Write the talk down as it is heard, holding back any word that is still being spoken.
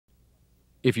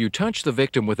If you touch the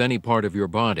victim with any part of your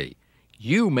body,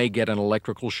 you may get an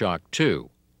electrical shock too.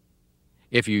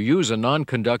 If you use a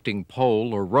non-conducting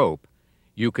pole or rope,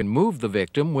 you can move the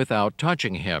victim without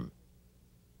touching him.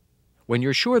 When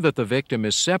you're sure that the victim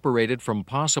is separated from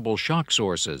possible shock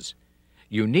sources,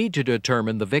 you need to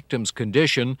determine the victim's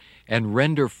condition and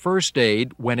render first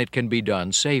aid when it can be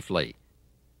done safely.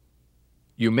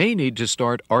 You may need to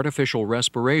start artificial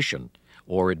respiration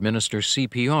or administer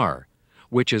CPR,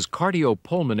 which is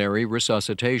cardiopulmonary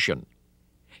resuscitation.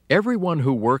 Everyone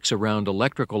who works around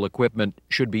electrical equipment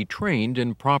should be trained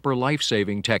in proper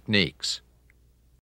life-saving techniques.